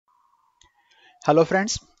Hello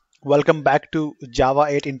friends, welcome back to Java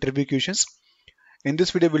 8 interview questions. In this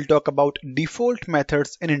video we'll talk about default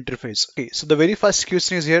methods in interface. Okay, so the very first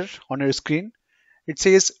question is here on your screen. It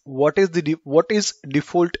says what is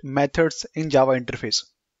default methods in Java interface?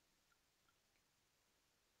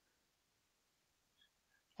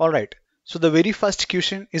 Alright, so the very first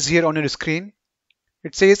question is here on your screen.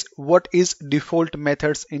 It says what is default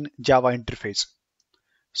methods in Java interface?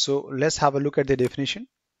 So let's have a look at the definition.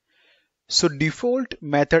 So default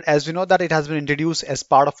method, as we know that it has been introduced as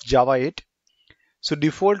part of Java 8. So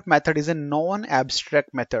default method is a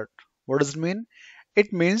non-abstract method. What does it mean?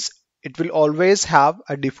 It means it will always have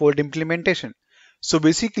a default implementation. So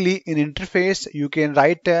basically in interface, you can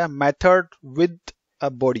write a method with a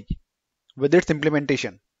body, with its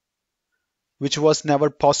implementation, which was never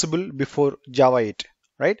possible before Java 8,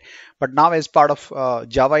 right? But now as part of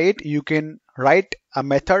Java 8, you can write a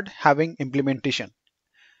method having implementation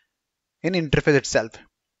in interface itself.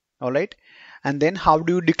 All right. And then how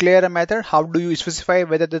do you declare a method? How do you specify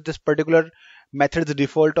whether this particular method is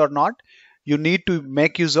default or not? You need to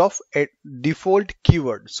make use of a default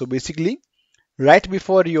keyword. So basically, right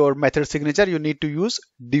before your method signature, you need to use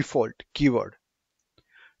default keyword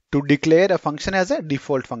to declare a function as a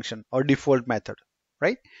default function or default method,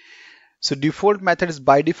 right? So default method is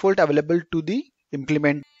by default available to the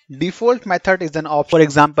implement. Default method is an option. For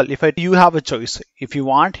example, if you have a choice, if you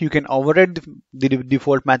want, you can override the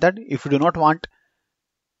default method. If you do not want,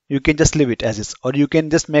 you can just leave it as is, or you can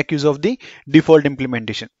just make use of the default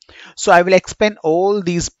implementation. So I will explain all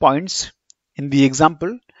these points in the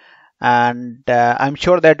example, and I'm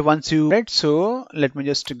sure that once you read, so let me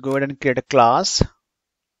just go ahead and create a class.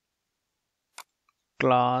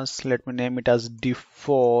 Let me name it as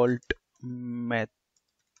default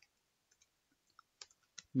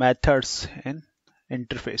methods in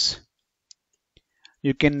interface.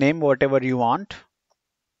 You can name whatever you want.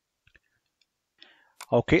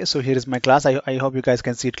 Okay, so here is my class. I hope you guys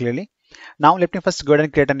can see it clearly. Now let me first go ahead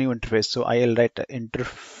and create a new interface. So I'll write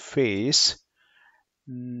interface.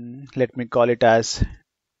 Let me call it as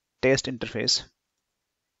test interface.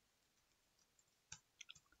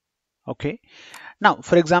 Okay. Now,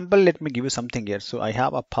 for example, let me give you something here. So I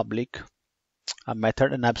have a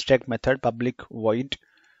method, an abstract method, public void.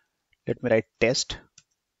 Let me write test.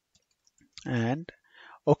 And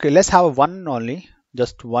okay, let's have one only,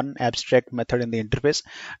 just one abstract method in the interface.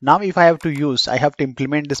 Now if I have to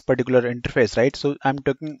implement this particular interface, right? So I'm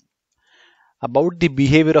talking about the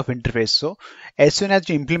behavior of interface. So as soon as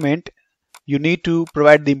you implement, you need to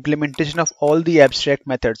provide the implementation of all the abstract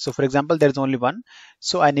methods. So for example, there is only one.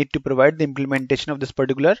 So I need to provide the implementation of this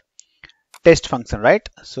particular test function, right?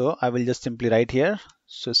 So I will just simply write here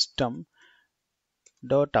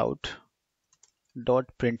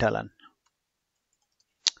System.out.println.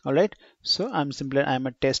 All right, so I'm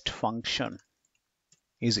a test function.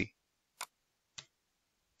 Easy.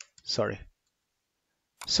 Sorry.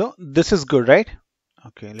 So this is good, right?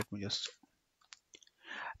 Okay, let me just.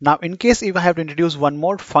 Now, in case if I have to introduce one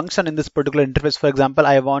more function in this particular interface, for example,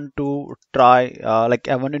 I want to try,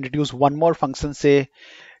 I want to introduce one more function, say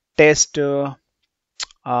test. Let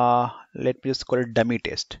me just call it dummy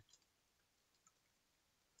test.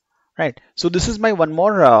 Right. So this is my one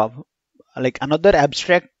more another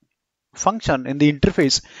abstract function in the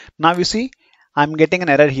interface. Now you see I'm getting an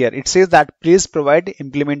error here. It says that please provide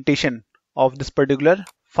implementation of this particular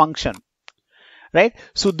function, right?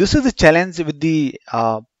 So this is the challenge with the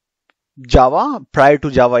Java prior to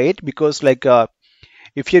Java 8, because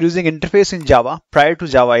if you're using interface in Java prior to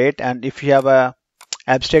Java 8, and if you have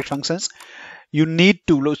abstract functions, you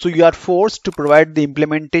are forced to provide the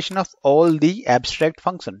implementation of all the abstract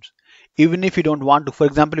functions, even if you don't want to. For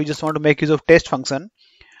example, you just want to make use of test function,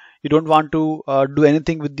 you don't want to do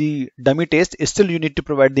anything with the dummy test, still you need to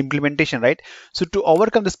provide the implementation, right? So to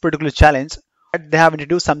overcome this particular challenge, they have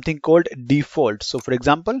introduced something called default. So for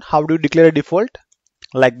example, how do you declare a default?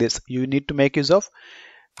 Like this, you need to make use of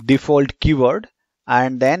default keyword,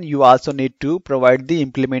 and then you also need to provide the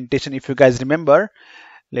implementation. If you guys remember,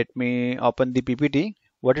 let me open the PPT.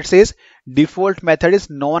 What it says, default method is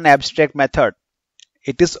non-abstract method.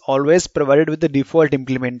 It is always provided with the default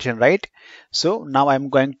implementation, right? So now I'm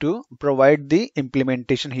going to provide the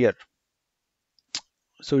implementation here.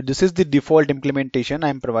 So this is the default implementation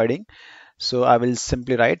I'm providing. So I will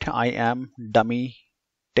simply write I am dummy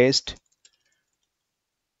test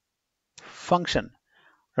function,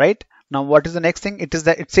 right? Now what is the next thing? It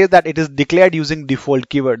says that it is declared using default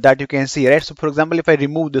keyword, that you can see, right? So for example, if I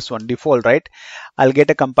remove this one default, right, I'll get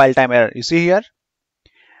a compile time error. You see here,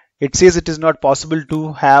 it says it is not possible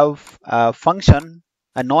to have a function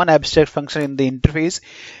a non-abstract function in the interface,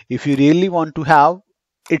 if you really want to have,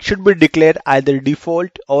 it should be declared either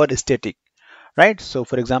default or static, right? So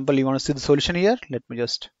for example, you want to see the solution here. Let me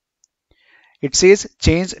just, it says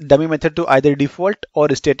change dummy method to either default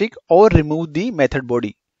or static or remove the method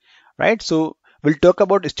body, right? So we'll talk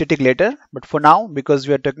about static later, but for now, because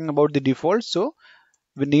we are talking about the default, so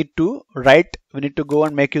we need to go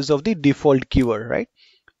and make use of the default keyword, right?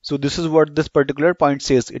 So this is what this particular point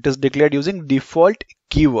says. It is declared using default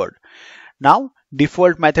keyword. Now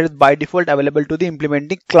default method is by default available to the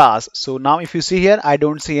implementing class. So now if you see here, I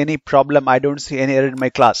don't see any problem. I don't see any error in my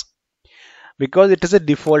class because it is a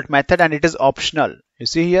default method and it is optional. You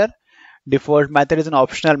see here, default method is an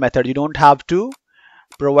optional method. You don't have to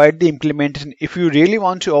provide the implementation. If you really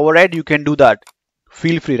want to override, you can do that.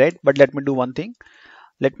 Feel free, right? But let me do one thing.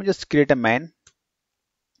 Let me just create a main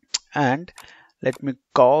and let me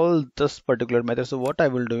call this particular method. So what I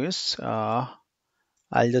will do is I'll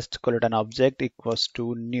just call it an object equals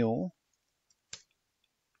to new,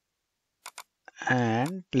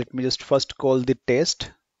 and let me just first call the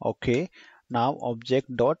test. Okay, now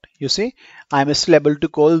object dot, you see I'm still able to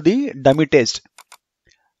call the dummy test,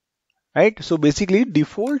 right? So basically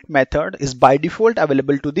default method is by default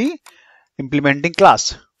available to the implementing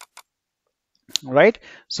class, right?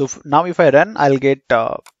 So now if I run, I'll get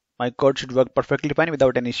my code should work perfectly fine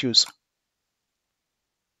without any issues.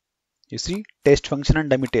 You see, test function and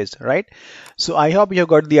dummy test, right? So I hope you have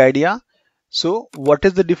got the idea. So what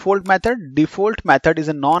is the default method? Default method is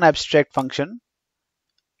a non-abstract function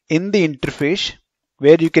in the interface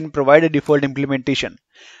where you can provide a default implementation,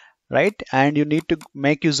 right? And you need to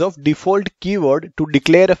make use of default keyword to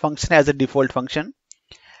declare a function as a default function.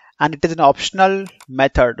 And it is an optional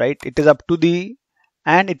method, right? It is up to the,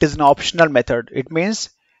 and it is an optional method. It means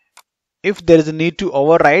if there is a need to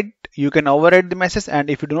override, you can override the message, and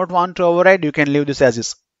if you do not want to override, you can leave this as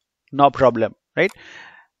is, no problem, right?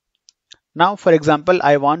 Now for example,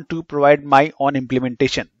 I want to provide my own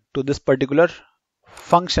implementation to this particular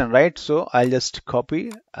function, right? So I'll just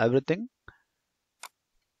copy everything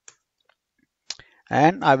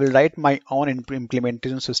and I will write my own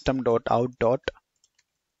implementation,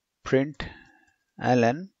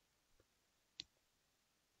 System.out.println.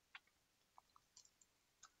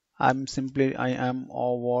 I am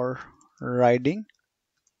overriding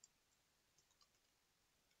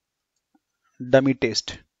dummy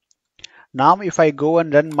test. Now if I go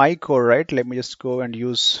and run my code, right, let me just go and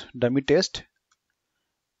use dummy test.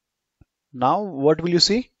 Now what will you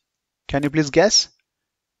see? Can you please guess?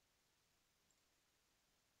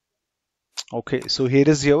 Okay, so here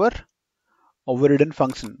is your overridden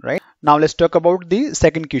function, right? Now let's talk about the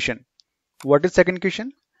second question. What is second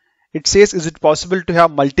question? It says, is it possible to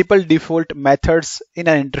have multiple default methods in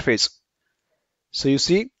an interface? So you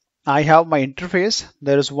see, I have my interface.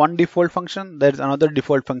 There is one default function. There is another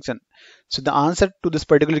default function. So the answer to this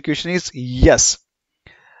particular question is yes.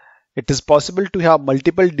 It is possible to have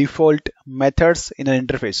multiple default methods in an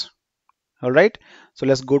interface. All right. So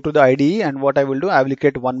let's go to the IDE, and what I will do, I will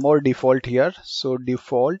create one more default here. So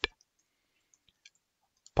default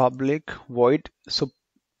public void. So,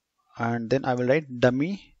 and then I will write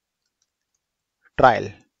dummy trial.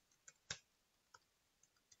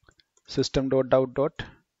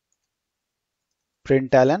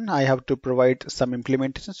 System.out.println. I have to provide some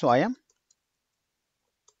implementation, so I am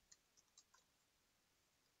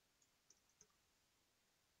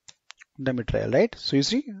dummy trial, right? So you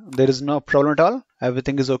see, there is no problem at all.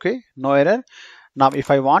 Everything is okay, no error. Now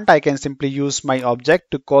if I want, I can simply use my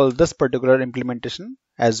object to call this particular implementation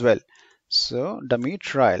as well. So dummy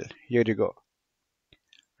trial, here you go.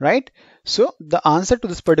 Right? So the answer to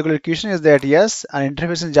this particular question is that yes, an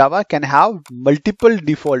interface in Java can have multiple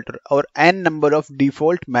default or n number of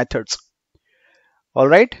default methods. All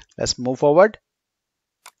right, let's move forward.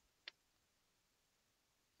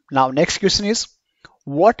 Now next question is,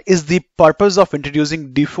 what is the purpose of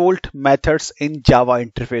introducing default methods in Java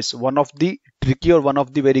interface? One of the tricky or one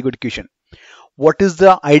of the very good question. What is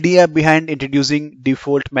the idea behind introducing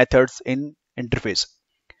default methods in interface?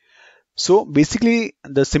 So basically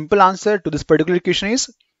the simple answer to this particular question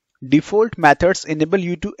is default methods enable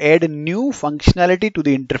you to add new functionality to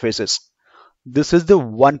the interfaces. This is the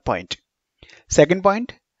one point. Second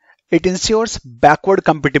point, it ensures backward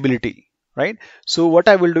compatibility, right? So what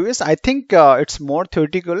I will do is, I think it's more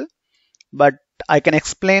theoretical, but I can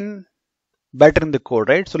explain better in the code,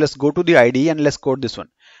 right? So let's go to the IDE and let's code this one.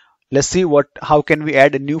 Let's see how can we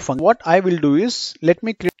add a new function. What I will do is,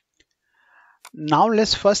 now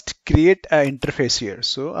let's first create an interface here.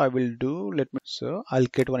 So I will do, so I'll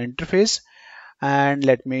create one interface, and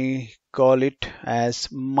let me call it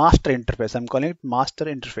as master interface. I'm calling it master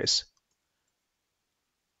interface.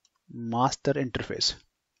 Master interface.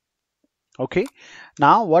 Okay.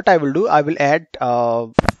 Now what I will do, I will add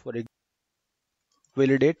for a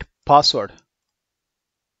validate password,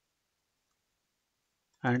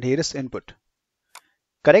 and here is input.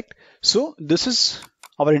 Correct. So this is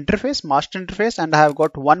our interface, master interface, and I have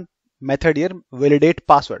got one method here, validate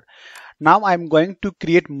password. Now I'm going to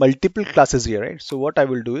create multiple classes here, right? So what I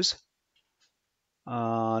will do is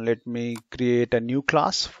let me create a new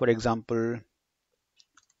class. For example,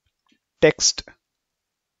 text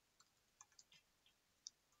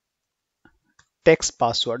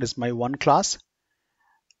password is my one class,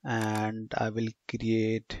 and I will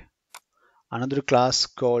create another class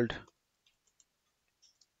called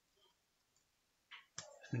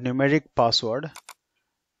numeric password,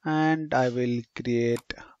 and I will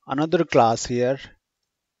create another class here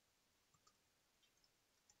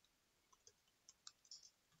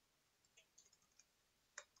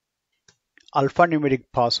alphanumeric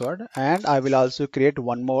password, and I will also create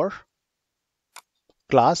one more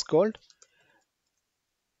class called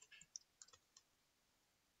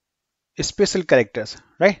special characters,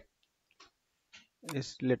 right?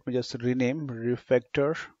 Let me just rename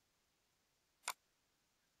refactor.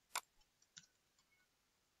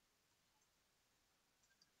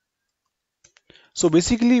 So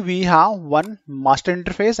basically we have one master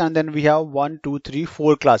interface, and then we have 1, 2, 3,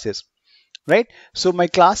 4 classes, right? So my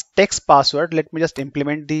class text password, let me just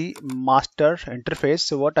implement the master interface.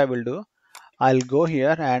 So what I will do, I'll go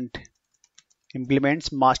here and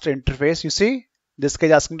implements master interface. You see, this guy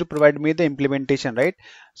is asking to provide me the implementation, right?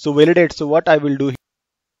 So validate. So what I will do,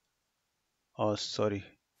 oh sorry,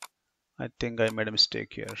 I think I made a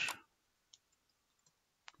mistake here.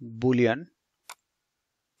 Boolean.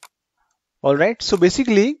 All right. So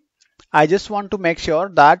basically, I just want to make sure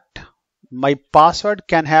that my password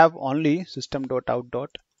can have only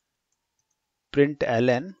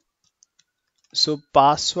System.out.println. So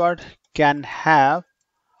password can have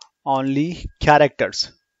only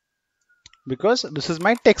characters because this is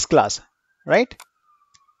my text class, right?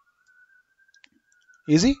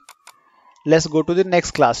 Easy. Let's go to the next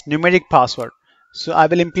class, numeric password. So I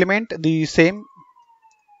will implement the same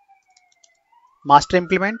master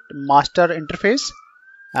interface,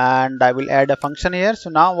 and I will add a function here. So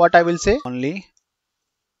now what I will say, only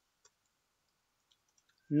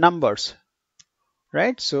numbers,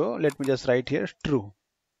 right? So let me just write here true.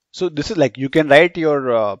 So this is like you can write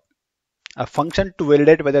your a function to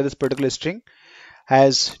validate whether this particular string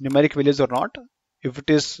has numeric values or not. If it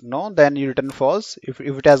is no, then you return false. If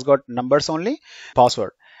it has got numbers only,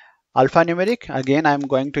 password. Alphanumeric, again I'm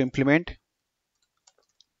going to implement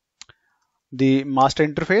the master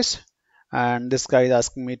interface, and this guy is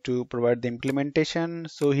asking me to provide the implementation.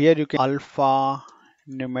 So here you can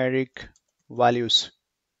alphanumeric values,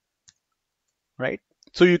 right?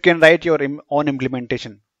 So you can write your own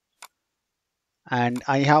implementation. And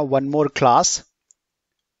I have one more class,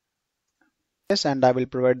 and I will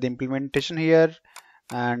provide the implementation here,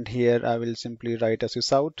 and here I will simply write a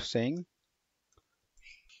sysout saying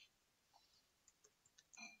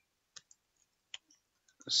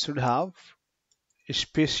should have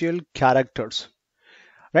special characters,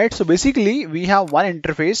 right? So basically we have one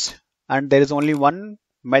interface, and there is only one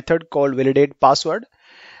method called validate password,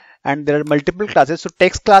 and there are multiple classes. So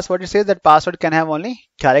text class, what it says that password can have only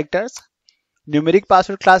characters. Numeric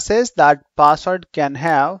password class says that password can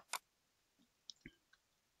have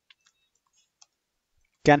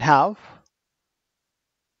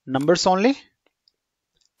numbers only.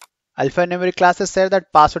 Alphanumeric classes say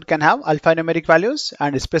that password can have alphanumeric values,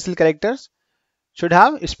 and special characters should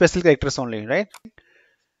have special characters only, right?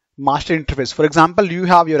 Master interface, for example, you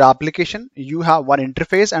have your application, you have one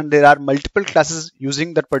interface, and there are multiple classes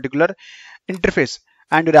using that particular interface,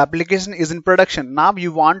 and your application is in production. Now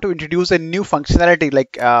you want to introduce a new functionality,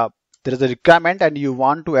 like there is a requirement and you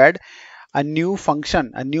want to add a new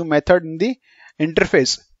function, a new method in the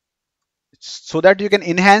interface, so that you can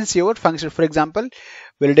enhance your function. For example,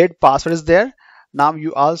 validate password is there. Now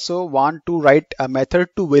you also want to write a method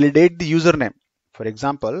to validate the username. For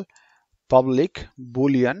example, public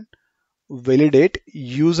boolean validate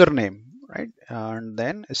username, right? And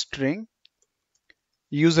then string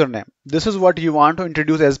username. This is what you want to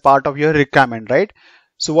introduce as part of your requirement, right?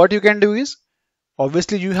 So what you can do is,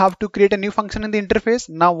 obviously you have to create a new function in the interface.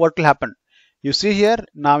 Now what will happen? You see here,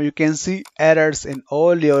 now you can see errors in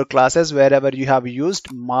all your classes wherever you have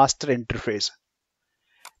used master interface.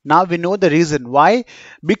 Now we know the reason why,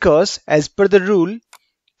 because as per the rule,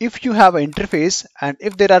 if you have an interface and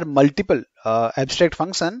if there are multiple abstract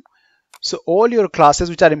function, So all your classes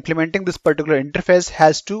which are implementing this particular interface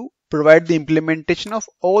has to provide the implementation of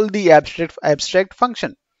all the abstract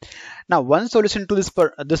function. Now, one solution to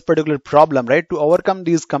this particular problem, right, to overcome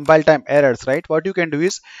these compile time errors, right, what you can do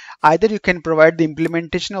is either you can provide the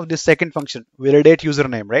implementation of this second function, validate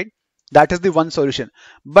username, right? That is the one solution,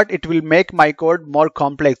 but it will make my code more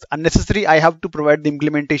complex. Unnecessary, I have to provide the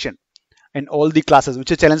implementation in all the classes,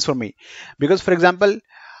 which is a challenge for me. Because, for example,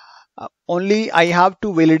 only I have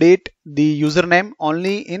to validate the username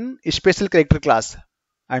only in special character class,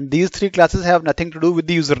 and these three classes have nothing to do with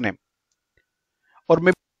the username. Or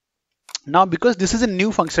maybe now, because this is a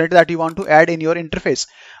new functionality that you want to add in your interface,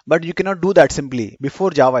 but you cannot do that simply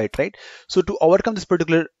before Java 8, right? So to overcome this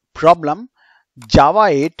particular problem, Java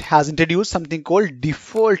 8 has introduced something called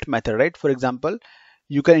default method, right? For example,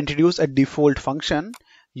 you can introduce a default function.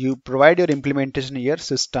 You provide your implementation here,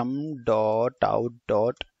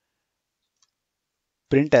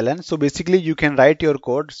 System.out.println. So basically you can write your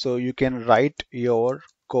code. So you can write your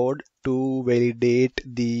code to validate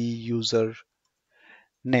the user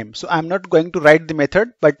name. So I'm not going to write the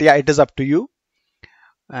method, but yeah, it is up to you.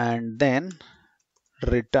 And then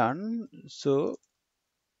return, so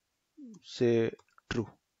say true.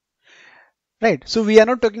 Right. So we are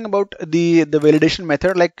not talking about the validation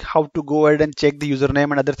method, like how to go ahead and check the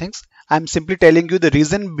username and other things. I'm simply telling you the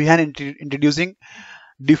reason behind introducing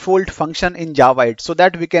default function in Java 8, so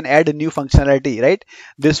that we can add a new functionality, right?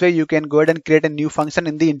 This way you can go ahead and create a new function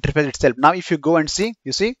in the interface itself. Now, if you go and see,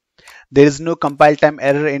 you see there is no compile time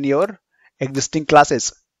error in your existing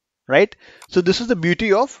classes, right? So this is the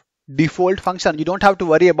beauty of default function. You don't have to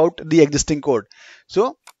worry about the existing code.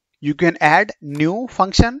 So you can add new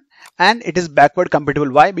function and it is backward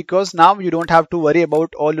compatible. Why? Because now you don't have to worry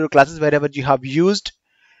about all your classes wherever you have used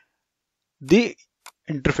the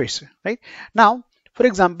interface, right? Now, for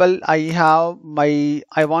example, I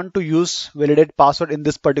want to use validate password in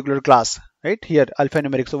this particular class, right? Here,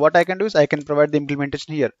 alphanumeric. So what I can do is I can provide the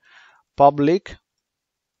implementation here, public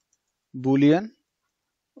boolean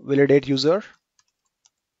validate user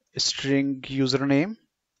string username,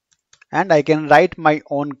 and I can write my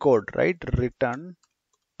own code, right? Return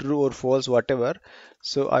true or false, whatever.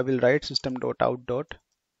 So I will write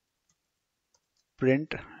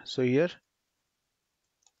system.out.print. So here,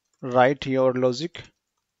 write your logic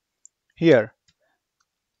here,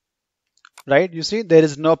 right? You see, there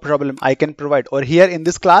is no problem. I can provide, or here in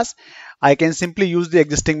this class, I can simply use the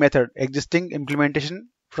existing method, existing implementation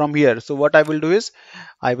from here. So what I will do is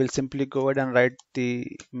I will simply go ahead and write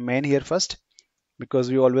the main here first,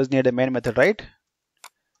 because we always need a main method, right?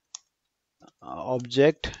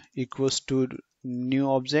 Object equals to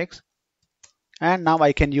new objects, and now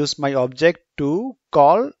I can use my object to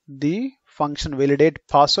call the function validate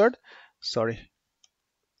password. Sorry,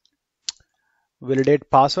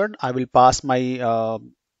 validate password. I will pass my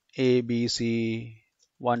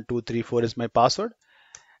ABC1234 is my password,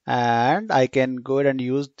 and I can go ahead and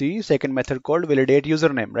use the second method called validate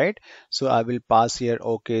username, right? So I will pass here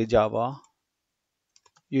OK Java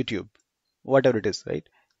YouTube, whatever it is, right?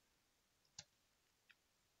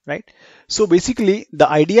 So basically the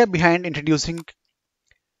idea behind introducing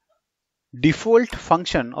default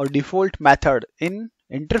function or default method in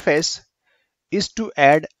interface is to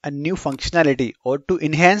add a new functionality or to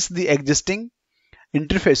enhance the existing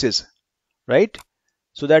interfaces, right?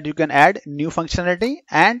 So that you can add new functionality,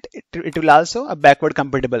 and it will also a backward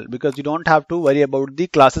compatible, because you don't have to worry about the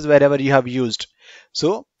classes wherever you have used.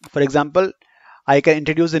 So for example, I can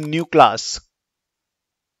introduce a new class,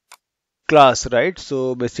 right?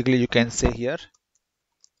 So basically you can say here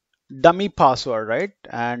dummy password, right?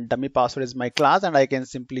 And dummy password is my class, and I can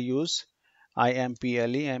simply use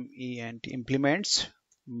implement implements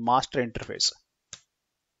master interface,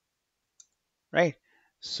 right?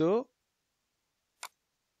 So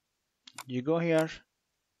you go here,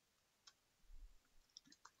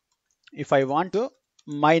 if I want to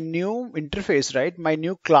my new interface, right, my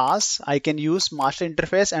new class, I can use master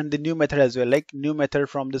interface and the new method as well, like new method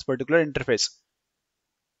from this particular interface,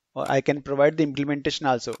 or I can provide the implementation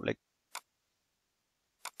also, like,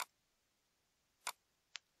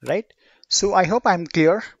 right? So I hope I'm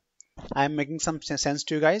clear. I'm making some sense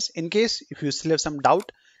to you guys. In case if you still have some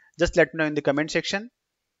doubt, just let me know in the comment section.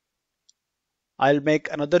 I'll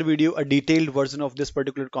make another video, a detailed version of this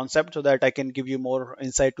particular concept, so that I can give you more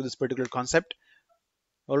insight to this particular concept.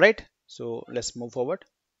 All right, so let's move forward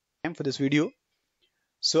for this video.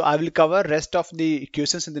 So I will cover rest of the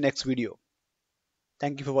questions in the next video.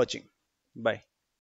 Thank you for watching. Bye.